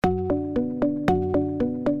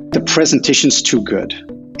the presentation's too good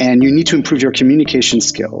and you need to improve your communication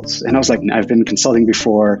skills. And I was like, I've been consulting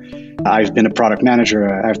before. I've been a product manager.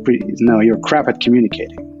 No, you're crap at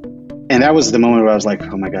communicating. And that was the moment where I was like,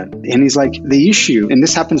 oh my God. And he's like, the issue, and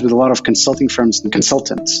this happens with a lot of consulting firms and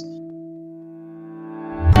consultants.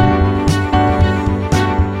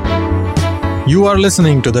 You are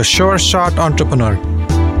listening to The Sure Shot Entrepreneur,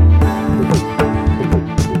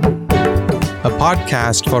 a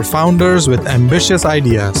podcast for founders with ambitious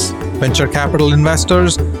ideas. Venture capital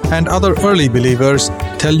investors and other early believers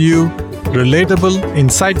tell you relatable,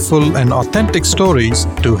 insightful, and authentic stories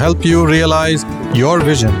to help you realize your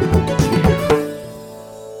vision.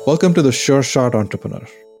 Welcome to The Sure Shot Entrepreneur.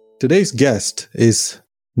 Today's guest is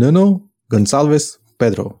Nuno Gonçalves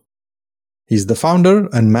Pedro. He's the founder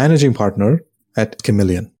and managing partner at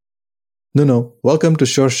Chameleon. Nuno, welcome to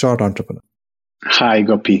Sure Shot Entrepreneur. Hi,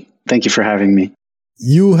 Gopi. Thank you for having me.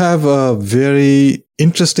 You have a very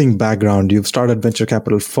interesting background. You've started venture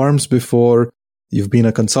capital firms before. You've been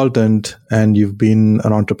a consultant and you've been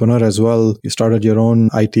an entrepreneur as well. You started your own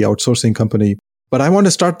IT outsourcing company. But I want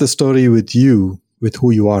to start the story with you, with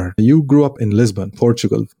who you are. You grew up in Lisbon,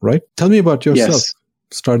 Portugal, right? Tell me about yourself, Yes.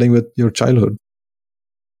 Starting with your childhood.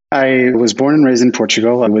 I was born and raised in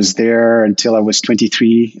Portugal. I was there until I was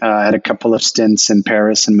 23. I had a couple of stints in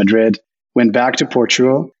Paris and Madrid, went back to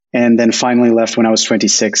Portugal, and then finally left when I was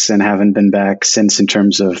 26 and haven't been back since in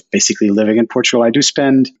terms of basically living in Portugal. I do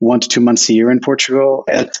spend 1 to 2 months a year in Portugal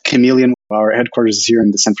at Chameleon. Our headquarters is here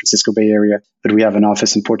in the San Francisco Bay Area, but we have an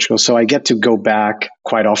office in Portugal. So I get to go back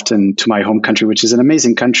quite often to my home country, which is an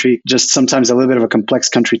amazing country, just sometimes a little bit of a complex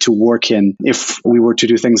country to work in if we were to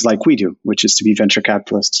do things like we do, which is to be venture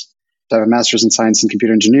capitalists. I have a master's in science and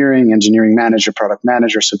computer engineering manager, product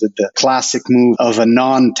manager. So that the classic move of a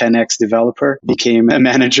non-10x developer became a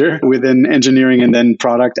manager within engineering and then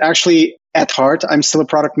product. Actually, at heart, I'm still a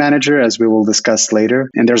product manager, as we will discuss later.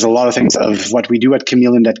 And there's a lot of things of what we do at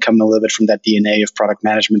Chameleon that come a little bit from that DNA of product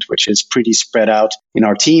management, which is pretty spread out in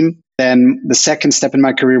our team. Then the second step in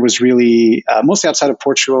my career was really mostly outside of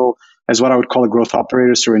Portugal as what I would call a growth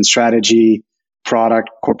operator. So in strategy, product,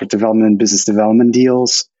 corporate development, business development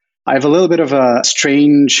deals. I have a little bit of a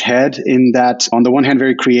strange head in that, on the one hand,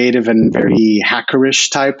 very creative and very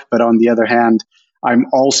hackerish type, but on the other hand, I'm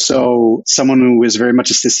also someone who is very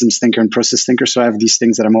much a systems thinker and process thinker. So I have these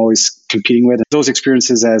things that I'm always competing with. Those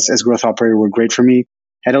experiences as growth operator were great for me.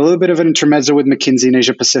 Had a little bit of an intermezzo with McKinsey in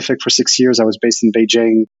Asia Pacific for 6 years. I was based in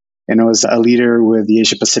Beijing and I was a leader with the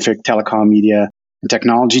Asia Pacific telecom, media, and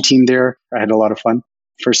technology team there. I had a lot of fun.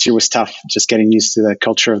 First year was tough, just getting used to the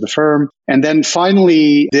culture of the firm. And then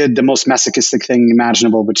finally did the most masochistic thing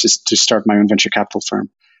imaginable, which is to start my own venture capital firm.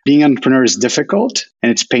 Being an entrepreneur is difficult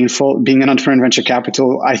and it's painful. Being an entrepreneur in venture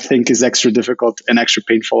capital, I think, is extra difficult and extra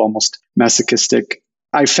painful, almost masochistic.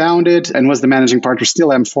 I founded and was the managing partner,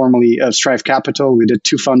 still am formally, of Strive Capital. We did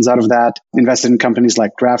 2 funds out of that, invested in companies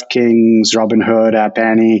like DraftKings, Robinhood, App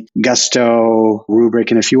Annie, Gusto,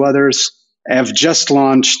 Rubrik, and a few others. I have just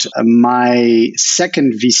launched my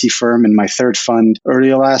second VC firm and my third fund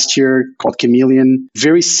earlier last year called Chameleon.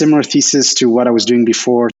 Very similar thesis to what I was doing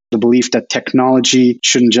before. The belief that technology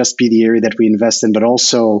shouldn't just be the area that we invest in, but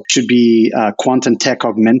also should be quantum tech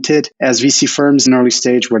augmented as VC firms in early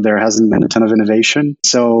stage where there hasn't been a ton of innovation.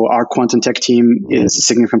 So our quantum tech team is a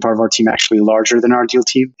significant part of our team, actually larger than our deal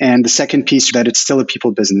team. And the second piece, that it's still a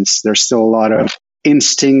people business. There's still a lot of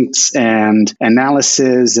instincts and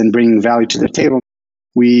analysis and bringing value to the table.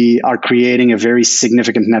 We are creating a very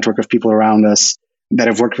significant network of people around us that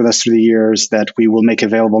have worked with us through the years that we will make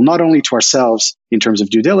available not only to ourselves in terms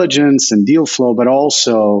of due diligence and deal flow, but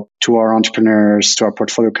also to our entrepreneurs, to our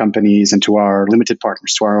portfolio companies, and to our limited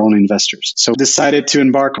partners, to our own investors. So decided to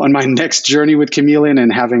embark on my next journey with Chameleon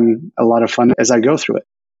and having a lot of fun as I go through it.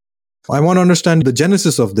 I want to understand the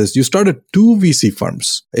genesis of this. You started 2 VC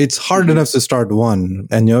firms. It's hard enough to start one,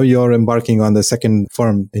 and you're embarking on the second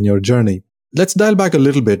firm in your journey. Let's dial back a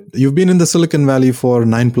little bit. You've been in the Silicon Valley for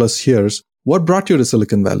 9+ years. What brought you to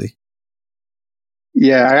Silicon Valley?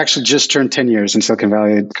 Yeah, I actually just turned 10 years in Silicon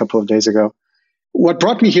Valley a couple of days ago. What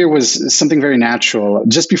brought me here was something very natural.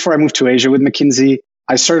 Just before I moved to Asia with McKinsey,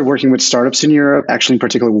 I started working with startups in Europe, actually in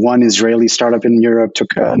particular one Israeli startup in Europe,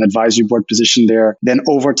 took an advisory board position there. Then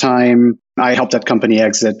over time, I helped that company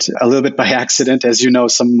exit a little bit by accident. As you know,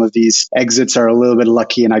 some of these exits are a little bit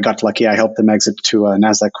lucky, and I got lucky. I helped them exit to a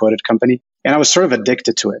NASDAQ quoted company. And I was sort of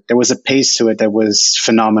addicted to it. There was a pace to it that was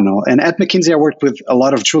phenomenal. And at McKinsey, I worked with a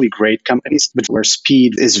lot of truly great companies, but where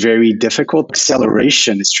speed is very difficult,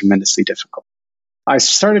 acceleration is tremendously difficult. I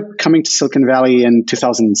started coming to Silicon Valley in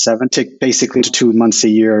 2007, basically 2 months a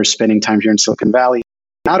year, spending time here in Silicon Valley.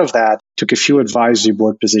 Out of that, took a few advisory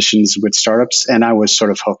board positions with startups, and I was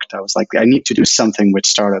sort of hooked. I was like, I need to do something with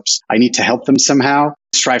startups. I need to help them somehow.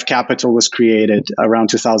 Strive Capital was created around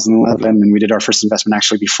 2011, and we did our first investment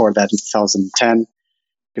actually before that in 2010.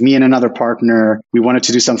 Me and another partner, we wanted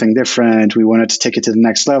to do something different. We wanted to take it to the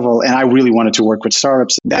next level. And I really wanted to work with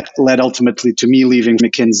startups. That led ultimately to me leaving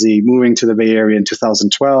McKinsey, moving to the Bay Area in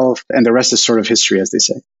 2012. And the rest is sort of history, as they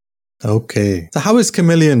say. Okay. So how is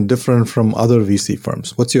Chameleon different from other VC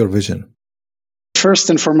firms? What's your vision?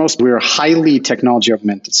 First and foremost, we're highly technology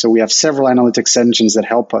augmented. So we have several analytics engines that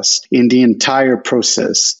help us in the entire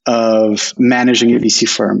process of managing a VC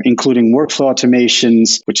firm, including workflow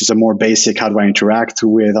automations, which is a more basic, how do I interact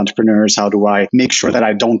with entrepreneurs? How do I make sure that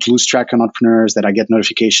I don't lose track on entrepreneurs, that I get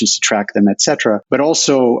notifications to track them, etc. But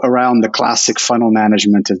also around the classic funnel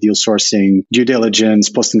management of deal sourcing, due diligence,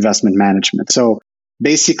 post-investment management. So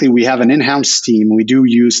basically, we have an in-house team. We do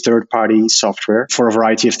use third-party software for a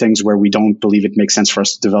variety of things where we don't believe it makes sense for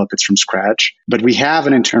us to develop it from scratch. But we have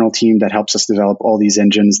an internal team that helps us develop all these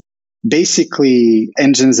engines. Basically,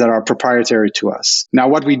 engines that are proprietary to us. Now,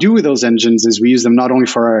 what we do with those engines is we use them not only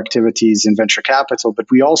for our activities in venture capital, but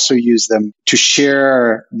we also use them to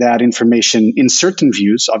share that information in certain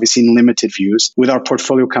views, obviously in limited views, with our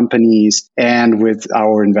portfolio companies and with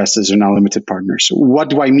our investors and our limited partners. What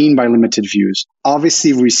do I mean by limited views?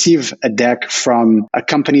 Obviously, we receive a deck from a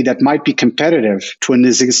company that might be competitive to an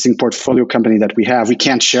existing portfolio company that we have. We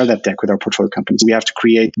can't share that deck with our portfolio companies. We have to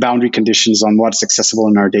create boundary conditions on what's accessible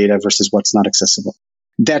in our data versus what's not accessible.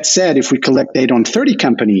 That said, if we collect data on 30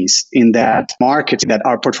 companies in that market that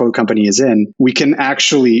our portfolio company is in, we can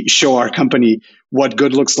actually show our company what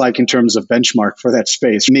good looks like in terms of benchmark for that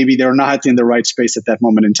space. Maybe they're not in the right space at that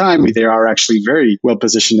moment in time. Maybe they are actually very well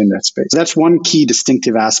positioned in that space. That's one key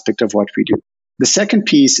distinctive aspect of what we do. The second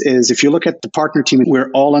piece is if you look at the partner team, we're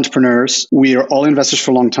all entrepreneurs. We are all investors for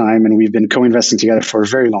a long time, and we've been co-investing together for a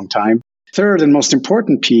very long time. Third and most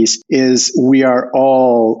important piece is we are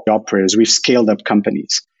all operators. We've scaled up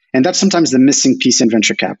companies. And that's sometimes the missing piece in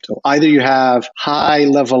venture capital. Either you have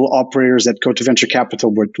high-level operators that go to venture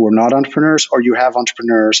capital but were not entrepreneurs, or you have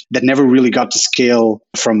entrepreneurs that never really got to scale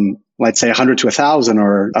from, let's say, 100 to 1,000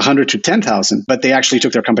 or 100 to 10,000, but they actually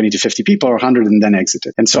took their company to 50 people or 100 and then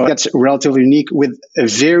exited. And so that's relatively unique with a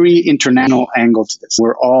very international angle to this.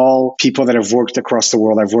 We're all people that have worked across the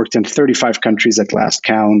world. I've worked in 35 countries at last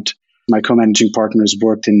count. My co-managing partners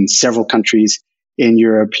worked in several countries in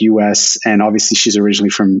Europe, US, and obviously she's originally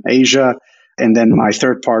from Asia. And then my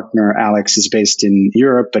third partner, Alex, is based in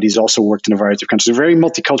Europe, but he's also worked in a variety of countries. A very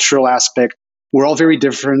multicultural aspect. We're all very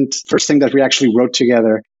different. First thing that we actually wrote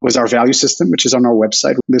together was our value system, which is on our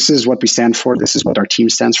website. This is what we stand for. This is what our team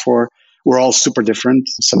stands for. We're all super different.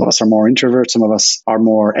 Some of us are more introvert. Some of us are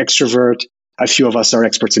more extrovert. A few of us are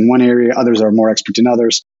experts in one area. Others are more expert in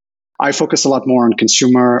others. I focus a lot more on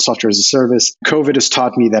consumer software as a service. COVID has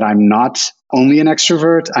taught me that I'm not only an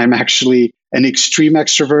extrovert. I'm actually an extreme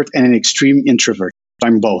extrovert and an extreme introvert.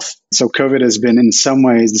 I'm both. So COVID has been in some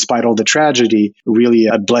ways, despite all the tragedy, really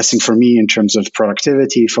a blessing for me in terms of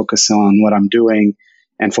productivity, focusing on what I'm doing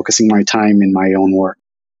and focusing my time in my own work.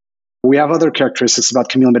 We have other characteristics about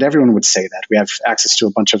Chameleon, but everyone would say that. We have access to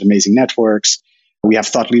a bunch of amazing networks. We have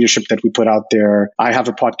thought leadership that we put out there. I have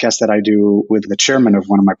a podcast that I do with the chairman of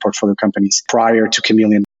one of my portfolio companies prior to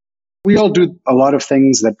Chameleon. We all do a lot of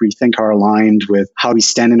things that we think are aligned with how we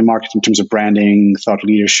stand in the market in terms of branding, thought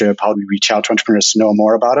leadership, how we reach out to entrepreneurs to know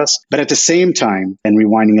more about us. But at the same time, and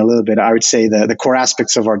rewinding a little bit, I would say the core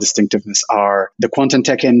aspects of our distinctiveness are the quantum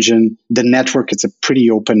tech engine, the network. It's a pretty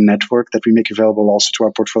open network that we make available also to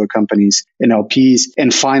our portfolio companies and LPs.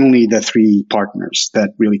 And finally, the three partners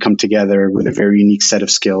that really come together with a very unique set of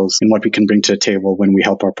skills and what we can bring to the table when we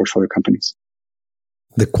help our portfolio companies.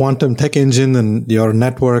 The quantum tech engine and your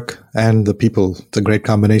network and the people. It's a great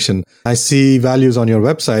combination. I see values on your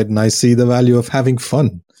website and I see the value of having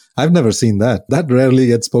fun. I've never seen that. That rarely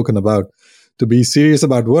gets spoken about. To be serious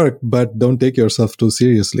about work, but don't take yourself too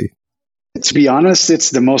seriously. To be honest,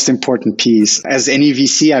 it's the most important piece. As any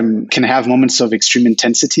VC, I can have moments of extreme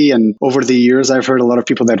intensity. And over the years, I've heard a lot of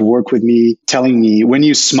people that work with me telling me, when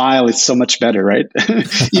you smile, it's so much better, right?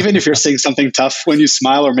 Even if you're saying something tough, when you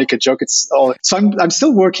smile or make a joke, it's all. So I'm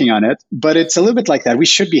still working on it, but it's a little bit like that. We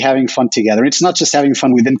should be having fun together. It's not just having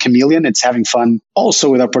fun within Chameleon. It's having fun also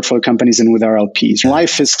with our portfolio companies and with our LPs.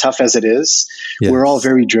 Life is tough as it is. Yes. We're all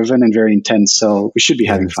very driven and very intense. So we should be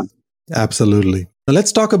having fun. Absolutely. Now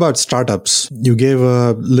let's talk about startups. You gave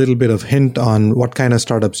a little bit of hint on what kind of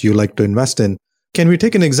startups you like to invest in. Can we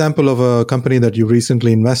take an example of a company that you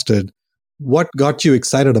recently invested? What got you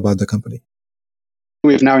excited about the company?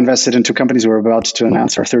 We've now invested in two companies. We're about to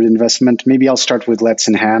announce our third investment. Maybe I'll start with Let's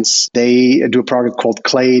Enhance. They do a product called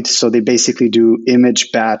Clade. So they basically do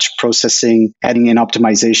image batch processing, adding in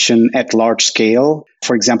optimization at large scale.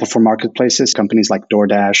 For example, for marketplaces, companies like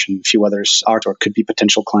DoorDash and a few others are or could be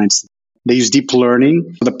potential clients. They use deep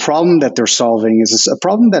learning. The problem that they're solving is a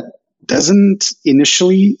problem that doesn't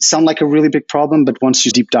initially sound like a really big problem, but once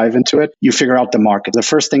you deep dive into it, you figure out the market. The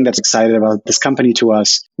first thing that's excited about this company to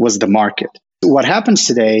us was the market. What happens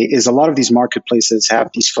today is a lot of these marketplaces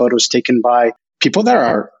have these photos taken by people that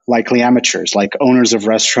are likely amateurs, like owners of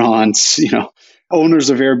restaurants,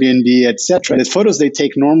 owners of Airbnb, etc. The photos they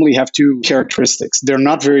take normally have two characteristics. They're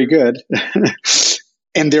not very good.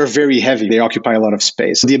 And they're very heavy. They occupy a lot of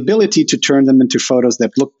space. The ability to turn them into photos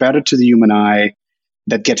that look better to the human eye,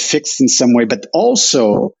 that get fixed in some way, but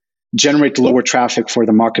also generate lower traffic for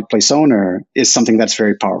the marketplace owner is something that's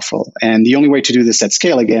very powerful. And the only way to do this at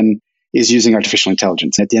scale, again, is using artificial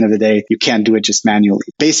intelligence. At the end of the day, you can't do it just manually.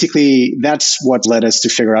 Basically, that's what led us to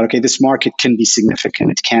figure out, okay, this market can be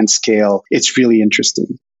significant. It can scale. It's really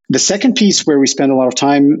interesting. The second piece where we spent a lot of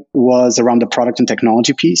time was around the product and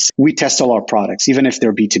technology piece. We test all our products, even if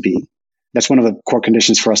they're B2B. That's one of the core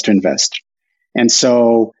conditions for us to invest. And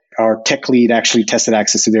so our tech lead actually tested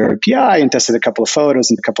access to their API and tested a couple of photos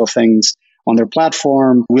and a couple of things on their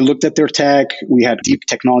platform. We looked at their tech. We had deep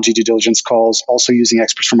technology due diligence calls, also using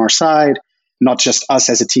experts from our side, not just us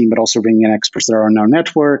as a team, but also bringing in experts that are on our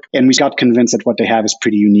network. And we got convinced that what they have is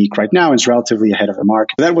pretty unique right now and is relatively ahead of the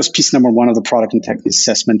market. That was piece number one of the product and tech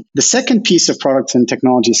assessment. The second piece of product and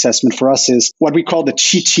technology assessment for us is what we call the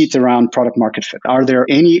cheat sheet around product market fit. Are there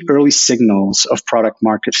any early signals of product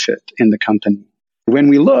market fit in the company? When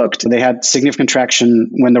we looked, they had significant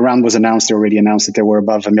traction. When the round was announced, they already announced that they were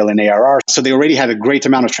above $1 million ARR. So they already had a great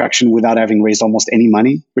amount of traction without having raised almost any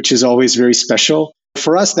money, which is always very special.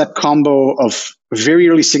 For us, that combo of very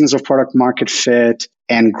early signals of product market fit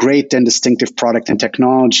and great and distinctive product and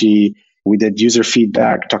technology, we did user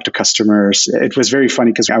feedback, talked to customers. It was very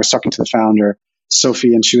funny because I was talking to the founder,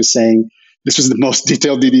 Sophie, and she was saying, this was the most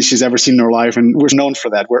detailed DD she's ever seen in her life. And we're known for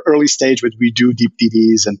that. We're early stage, but we do deep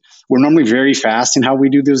DDs. And we're normally very fast in how we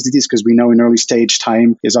do those DDs because we know in early stage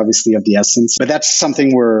time is obviously of the essence. But that's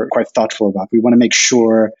something we're quite thoughtful about. We want to make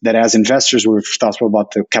sure that as investors, we're thoughtful about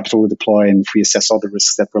the capital we deploy and we assess all the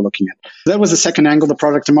risks that we're looking at. That was the second angle, the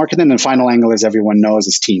product and market. And the final angle, as everyone knows,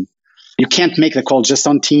 is team. You can't make the call just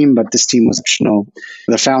on team, but this team was exceptional.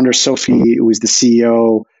 The founder, Sophie, who is the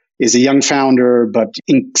CEO, is a young founder, but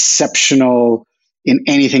exceptional in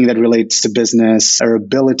anything that relates to business. Her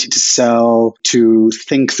ability to sell, to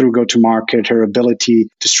think through go-to-market, her ability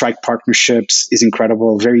to strike partnerships is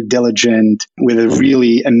incredible, very diligent, with a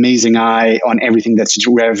really amazing eye on everything that's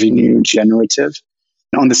revenue generative.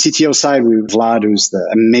 On the CTO side, we have Vlad, who's the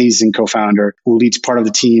amazing co-founder who leads part of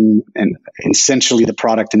the team, and essentially the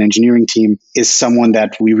product and engineering team is someone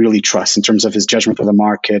that we really trust in terms of his judgment of the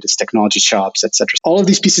market, his technology chops, etc. All of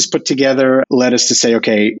these pieces put together led us to say,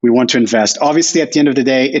 okay, we want to invest. Obviously, at the end of the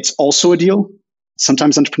day, it's also a deal.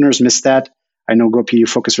 Sometimes entrepreneurs miss that. I know Gopi, you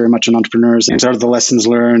focus very much on entrepreneurs and are the lessons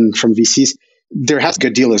learned from VCs. There has to be a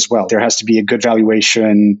good deal as well. There has to be a good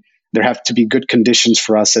valuation. There have to be good conditions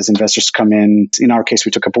for us as investors to come in. In our case,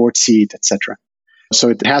 we took a board seat, etc. So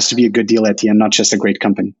it has to be a good deal at the end, not just a great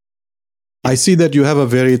company. I see that you have a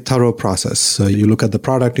very thorough process. So you look at the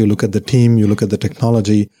product, you look at the team, you look at the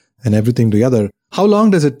technology and everything together. How long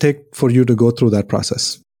does it take for you to go through that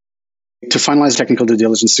process? To finalize technical due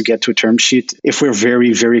diligence to get to a term sheet, if we're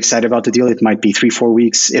very, very excited about the deal, it might be 3-4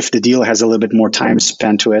 weeks. If the deal has a little bit more time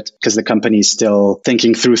spent to it, because the company is still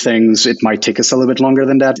thinking through things, it might take us a little bit longer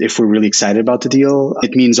than that. If we're really excited about the deal,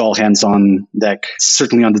 it means all hands on deck,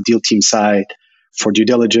 certainly on the deal team side for due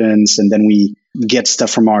diligence. And then we get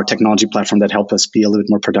stuff from our technology platform that help us be a little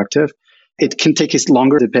bit more productive. It can take us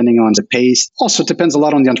longer depending on the pace. Also, it depends a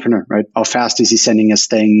lot on the entrepreneur, right? How fast is he sending us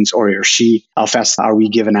things, or she? How fast are we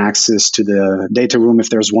given access to the data room if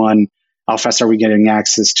there's one? How fast are we getting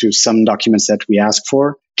access to some documents that we ask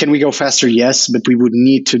for? Can we go faster? Yes, but we would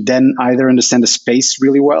need to then either understand the space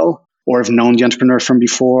really well or have known the entrepreneur from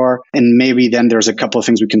before. And maybe then there's a couple of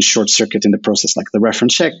things we can short circuit in the process, like the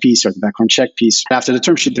reference check piece or the background check piece. After the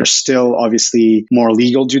term sheet, there's still obviously more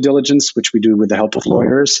legal due diligence, which we do with the help of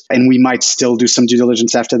lawyers. And we might still do some due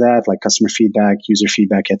diligence after that, like customer feedback, user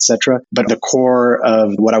feedback, etc. But the core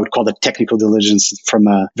of what I would call the technical diligence from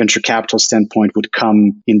a venture capital standpoint would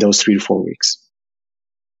come in those 3 to 4 weeks.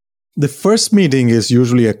 The first meeting is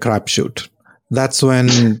usually a crapshoot. That's when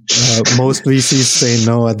most VCs say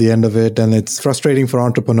no at the end of it. And it's frustrating for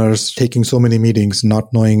entrepreneurs taking so many meetings,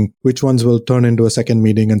 not knowing which ones will turn into a second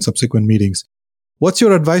meeting and subsequent meetings. What's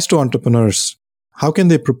your advice to entrepreneurs How can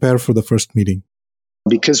they prepare for the first meeting?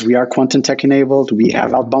 Because we are quantum tech enabled, we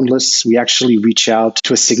have outbound lists. We actually reach out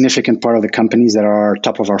to a significant part of the companies that are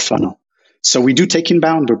top of our funnel. So we do take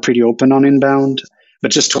inbound. We're pretty open on inbound. But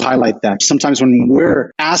just to highlight that, sometimes when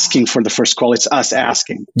we're asking for the first call, it's us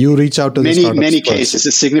asking. You reach out to the startups many first. cases.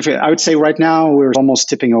 It's significant. I would say right now we're almost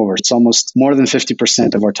tipping over. It's almost more than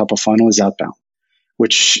 50% of our top of funnel is outbound,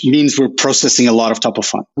 which means we're processing a lot of top of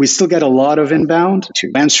funnel. We still get a lot of inbound.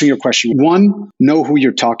 To answer your question, one, know who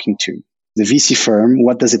you're talking to. The VC firm,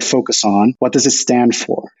 what does it focus on? What does it stand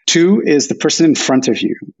for? Two is the person in front of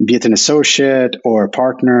you, be it an associate or a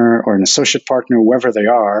partner or an associate partner, whoever they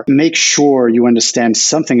are. Make sure you understand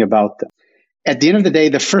something about them. At the end of the day,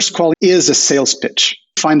 the first call is a sales pitch.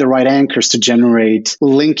 Find the right anchors to generate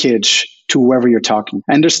linkage to whoever you're talking.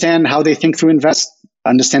 Understand how they think through investment.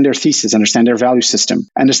 Understand their thesis, understand their value system,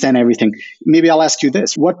 understand everything. Maybe I'll ask you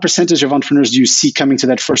this. What percentage of entrepreneurs do you see coming to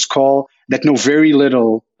that first call that know very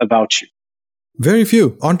little about you? Very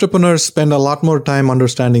few. Entrepreneurs spend a lot more time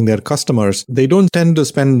understanding their customers. They don't tend to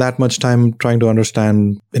spend that much time trying to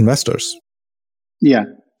understand investors. Yeah.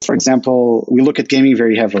 For example, we look at gaming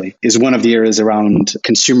very heavily. Is one of the areas around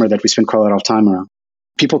consumer that we spend quite a lot of time around.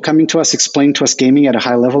 People coming to us, explain to us gaming at a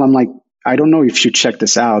high level. I'm like, I don't know if you check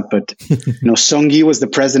this out, but Songi was the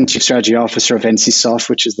president, chief strategy officer of NCSoft,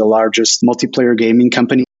 which is the largest multiplayer gaming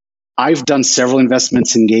company. I've done several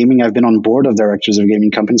investments in gaming. I've been on board of directors of gaming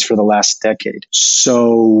companies for the last decade.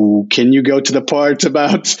 So can you go to the part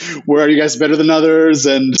about where are you guys better than others?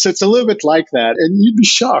 And so it's a little bit like that. And you'd be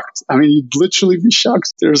shocked. I mean, you'd literally be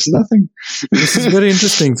shocked. There's nothing. This is very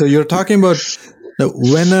interesting. So you're talking about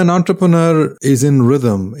when an entrepreneur is in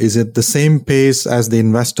rhythm, is it the same pace as the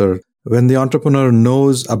investor? When the entrepreneur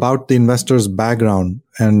knows about the investor's background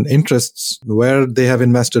and interests, where they have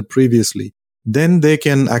invested previously, then they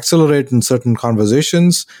can accelerate in certain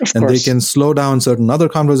conversations and they can slow down certain other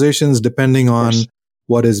conversations depending on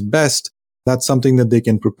what is best. That's something that they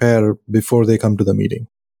can prepare before they come to the meeting.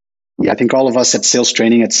 Yeah, I think all of us at sales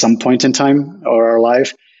training at some point in time or our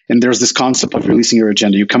life, and there's this concept of releasing your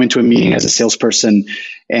agenda. You come into a meeting as a salesperson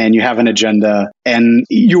and you have an agenda and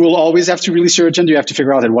you will always have to release your agenda. You have to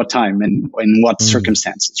figure out at what time and in what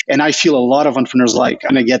circumstances. And I feel a lot of entrepreneurs like,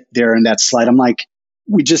 I'm going to get there in that slide. I'm like,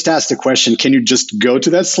 we just asked the question, can you just go to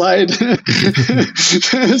that slide?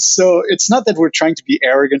 So it's not that we're trying to be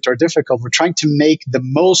arrogant or difficult. We're trying to make the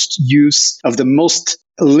most use of the most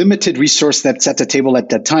limited resource that's at the table at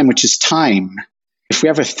that time, which is time. If we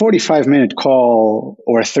have a 45-minute call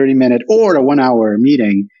or a 30-minute or a 1-hour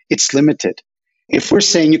meeting, it's limited. If we're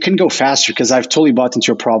saying you can go faster because I've totally bought into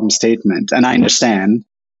your problem statement and I understand,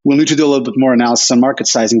 we'll need to do a little bit more analysis on market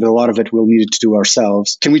sizing, but a lot of it we'll need to do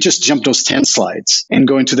ourselves. Can we just jump those 10 slides and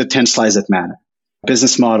go into the 10 slides that matter?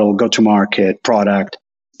 Business model, go-to-market, product.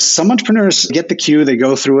 Some entrepreneurs get the cue, they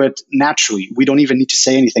go through it naturally. We don't even need to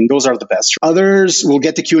say anything. Those are the best. Others will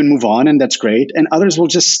get the cue and move on, and that's great. And others will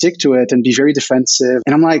just stick to it and be very defensive.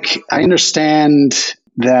 And I'm like, I understand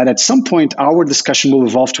that at some point our discussion will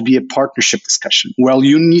evolve to be a partnership discussion. Well,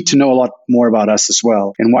 you need to know a lot more about us as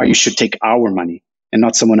well and why you should take our money and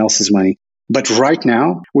not someone else's money. But right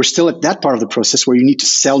now, we're still at that part of the process where you need to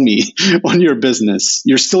sell me on your business.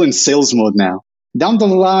 You're still in sales mode now. Down the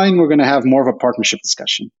line, we're going to have more of a partnership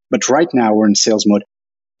discussion. But right now, we're in sales mode.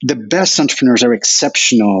 The best entrepreneurs are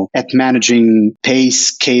exceptional at managing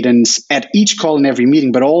pace, cadence at each call and every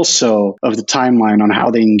meeting, but also of the timeline on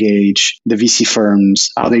how they engage the VC firms,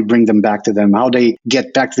 how they bring them back to them, how they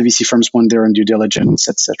get back to the VC firms when they're in due diligence,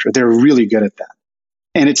 etc. They're really good at that.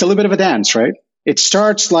 And it's a little bit of a dance, right? It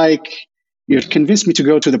starts like you've convinced me to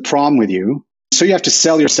go to the prom with you. So you have to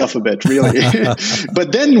sell yourself a bit, really.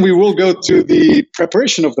 But then we will go to the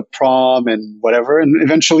preparation of the prom and whatever. And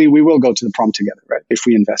eventually we will go to the prom together, right? If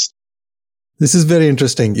we invest. This is very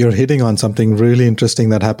interesting. You're hitting on something really interesting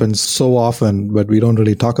that happens so often, but we don't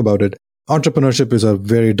really talk about it. Entrepreneurship is a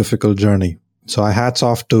very difficult journey. So hats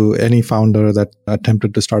off to any founder that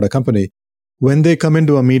attempted to start a company. When they come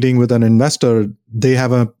into a meeting with an investor, they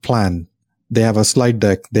have a plan. They have a slide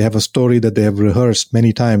deck. They have a story that they have rehearsed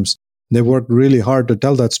many times. They worked really hard to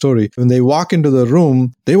tell that story. When they walk into the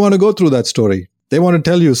room, they want to go through that story. They want to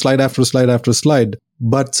tell you slide after slide after slide.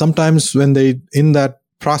 But sometimes when they, in that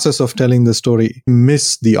process of telling the story,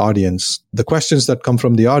 miss the audience. The questions that come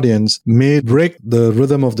from the audience may break the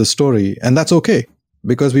rhythm of the story. And that's okay,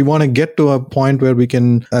 because we want to get to a point where we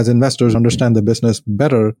can, as investors, understand the business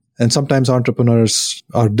better. And sometimes entrepreneurs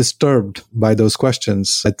are disturbed by those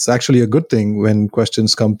questions. It's actually a good thing when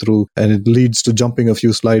questions come through and it leads to jumping a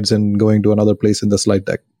few slides and going to another place in the slide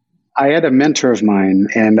deck. I had a mentor of mine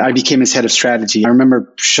and I became his head of strategy. I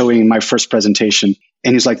remember showing my first presentation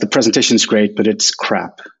And he's like, the presentation is great, but it's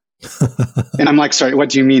crap. And I'm like, sorry, what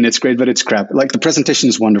do you mean it's great, but it's crap? Like the presentation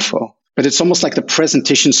is wonderful, but it's almost like the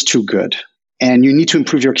presentation's too good. And you need to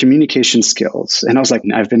improve your communication skills. And I was like,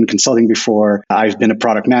 I've been consulting before. I've been a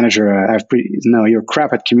product manager. No, you're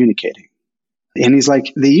crap at communicating. And he's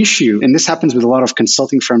like, the issue, and this happens with a lot of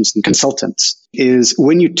consulting firms and consultants, is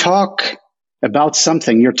when you talk about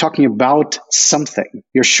something, you're talking about something.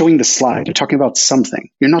 You're showing the slide. You're talking about something.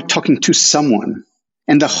 You're not talking to someone.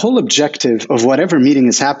 And the whole objective of whatever meeting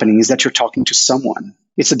is happening is that you're talking to someone.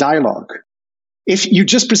 It's a dialogue. If you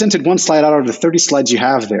just presented one slide out of the 30 slides you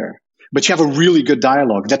have there, but you have a really good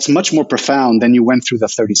dialogue, that's much more profound than you went through the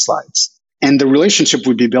 30 slides. And the relationship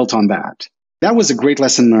would be built on that. That was a great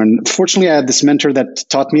lesson learned. Fortunately, I had this mentor that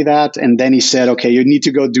taught me that. And then he said, okay, you need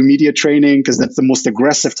to go do media training because that's the most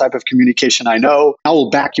aggressive type of communication I know. I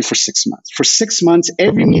will back you for 6 months. For 6 months,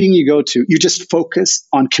 every meeting you go to, you just focus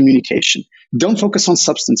on communication. Don't focus on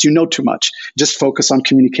substance. You know too much. Just focus on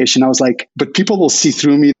communication. I was like, but people will see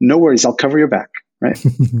through me. No worries. I'll cover your back. Right.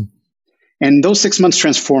 And those 6 months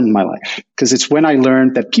transformed my life because it's when I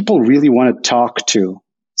learned that people really want to talk to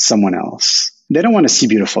someone else. They don't want to see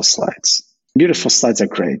beautiful slides. Beautiful slides are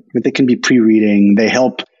great, but they can be pre-reading. They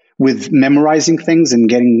help with memorizing things and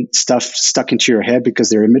getting stuff stuck into your head because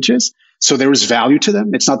they're images. So there is value to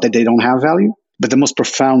them. It's not that they don't have value, but the most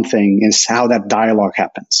profound thing is how that dialogue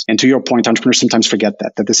happens. And to your point, entrepreneurs sometimes forget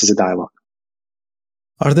that this is a dialogue.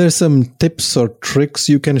 Are there some tips or tricks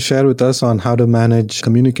you can share with us on how to manage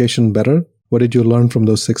communication better? What did you learn from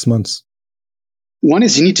those 6 months? One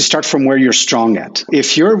is you need to start from where you're strong at.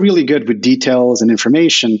 If you're really good with details and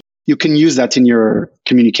information, you can use that in your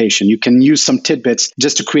communication. You can use some tidbits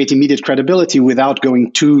just to create immediate credibility without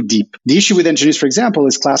going too deep. The issue with engineers, for example,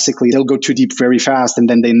 is classically they'll go too deep very fast and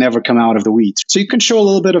then they never come out of the weeds. So you can show a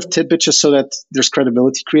little bit of tidbits just so that there's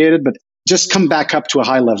credibility created, but just come back up to a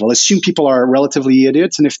high level. Assume people are relatively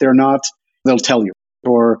idiots, and if they're not, they'll tell you.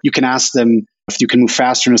 Or you can ask them if you can move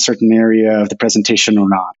faster in a certain area of the presentation or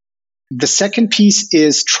not. The second piece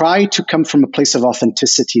is try to come from a place of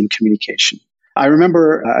authenticity in communication. I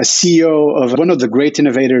remember a CEO of one of the great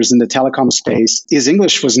innovators in the telecom space. His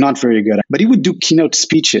English was not very good, but he would do keynote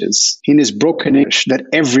speeches in his broken English that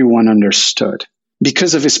everyone understood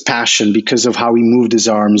because of his passion, because of how he moved his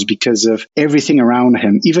arms, because of everything around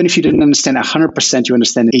him. Even if you didn't understand 100%, you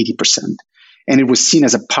understand 80%. And it was seen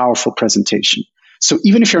as a powerful presentation. So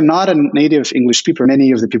even if you're not a native English speaker,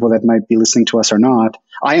 many of the people that might be listening to us are not.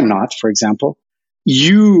 I am not, for example.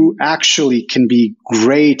 You actually can be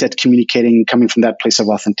great at communicating coming from that place of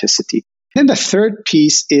authenticity. Then the third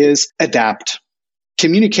piece is adapt.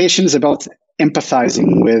 Communication is about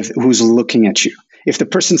empathizing with who's looking at you. If the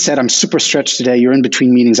person said, I'm super stretched today, you're in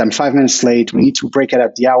between meetings, I'm 5 minutes late, we need to break it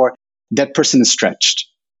at the hour, that person is stretched,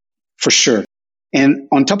 for sure. And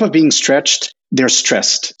on top of being stretched, they're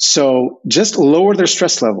stressed. So just lower their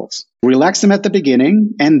stress levels. Relax them at the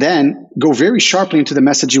beginning, and then go very sharply into the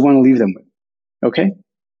message you want to leave them with. Okay?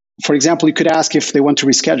 For example, you could ask if they want to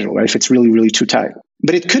reschedule, right? If it's really, really too tight.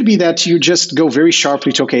 But it could be that you just go very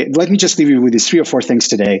sharply to, okay, let me just leave you with these 3 or 4 things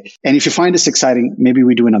today. And if you find this exciting, maybe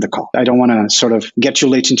we do another call. I don't want to sort of get you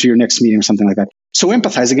late into your next meeting or something like that. So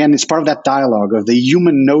empathize, again, it's part of that dialogue of the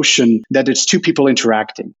human notion that it's two people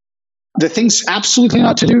interacting. The things absolutely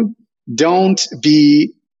not to do, don't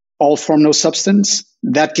be all form, no substance.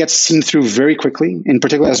 That gets seen through very quickly, in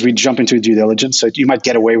particular as we jump into due diligence. So you might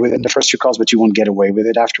get away with it in the first few calls, but you won't get away with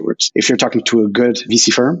it afterwards if you're talking to a good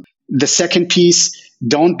VC firm. The second piece,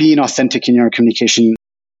 don't be inauthentic in your communication.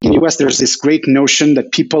 In the US, there's this great notion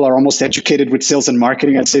that people are almost educated with sales and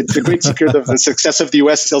marketing. I'd say it's the great secret of the success of the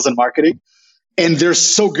US sales and marketing. And they're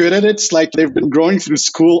so good at it. It's like they've been growing through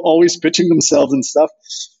school, always pitching themselves and stuff.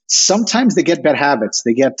 Sometimes they get bad habits.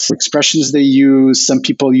 They get expressions they use. Some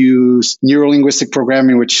people use neuro-linguistic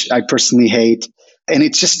programming, which I personally hate. And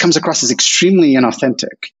it just comes across as extremely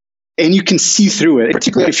inauthentic. And you can see through it,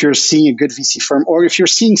 particularly if you're seeing a good VC firm or if you're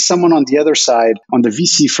seeing someone on the other side, on the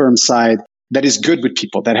VC firm side, that is good with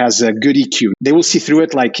people, that has a good EQ. They will see through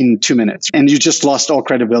it like in 2 minutes. And you just lost all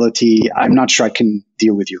credibility. I'm not sure I can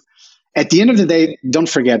deal with you. At the end of the day, don't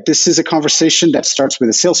forget, this is a conversation that starts with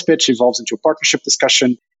a sales pitch, evolves into a partnership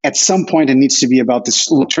discussion. At some point, it needs to be about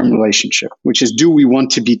this long-term relationship, which is, do we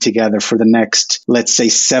want to be together for the next, let's say,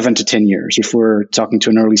 7 to 10 years? If we're talking to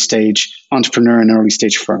an early stage entrepreneur, an early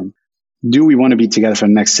stage firm, do we want to be together for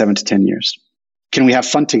the next 7 to 10 years? Can we have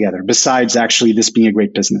fun together besides actually this being a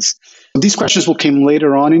great business? These questions will come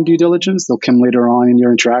later on in due diligence. They'll come later on in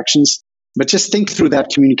your interactions. But just think through that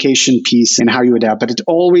communication piece and how you adapt. But it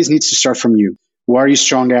always needs to start from you. What are you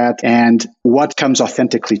strong at? And what comes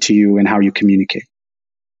authentically to you and how you communicate?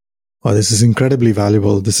 Oh, this is incredibly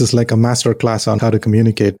valuable. This is like a master class on how to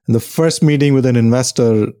communicate. And the first meeting with an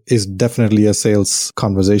investor is definitely a sales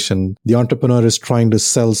conversation. The entrepreneur is trying to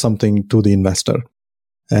sell something to the investor.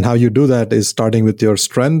 And how you do that is starting with your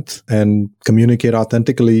strength and communicate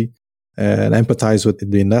authentically and empathize with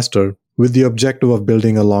the investor with the objective of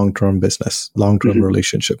building a long-term business, long-term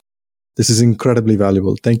relationship. This is incredibly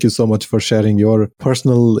valuable. Thank you so much for sharing your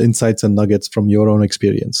personal insights and nuggets from your own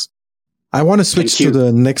experience. I want to switch to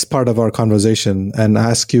the next part of our conversation and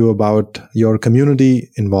ask you about your community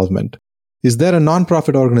involvement. Is there a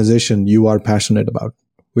nonprofit organization you are passionate about?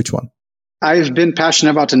 Which one? I've been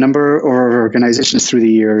passionate about a number of organizations through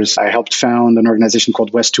the years. I helped found an organization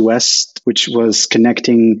called West to West, which was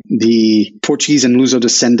connecting the Portuguese and Luso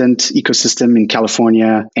descendant ecosystem in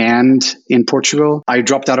California and in Portugal. I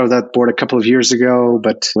dropped out of that board a couple of years ago,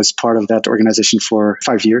 but was part of that organization for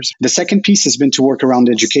 5 years. The second piece has been to work around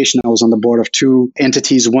education. I was on the board of two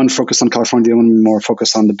entities, one focused on California, the other one more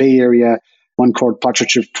focused on the Bay Area. One called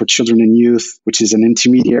Partnership for Children and Youth, which is an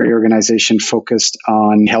intermediary organization focused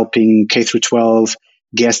on helping K through 12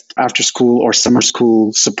 get after school or summer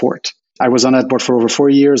school support. I was on that board for over 4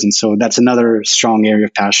 years, and so that's another strong area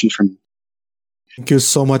of passion for me. Thank you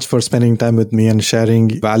so much for spending time with me and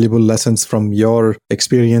sharing valuable lessons from your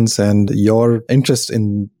experience and your interest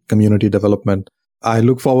in community development. I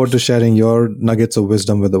look forward to sharing your nuggets of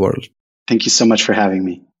wisdom with the world. Thank you so much for having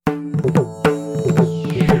me.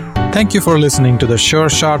 Thank you for listening to The Sure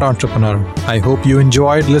Shot Entrepreneur. I hope you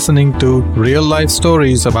enjoyed listening to real-life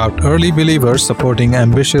stories about early believers supporting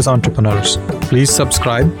ambitious entrepreneurs. Please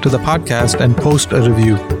subscribe to the podcast and post a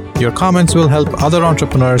review. Your comments will help other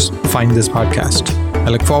entrepreneurs find this podcast. I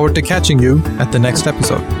look forward to catching you at the next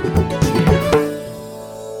episode.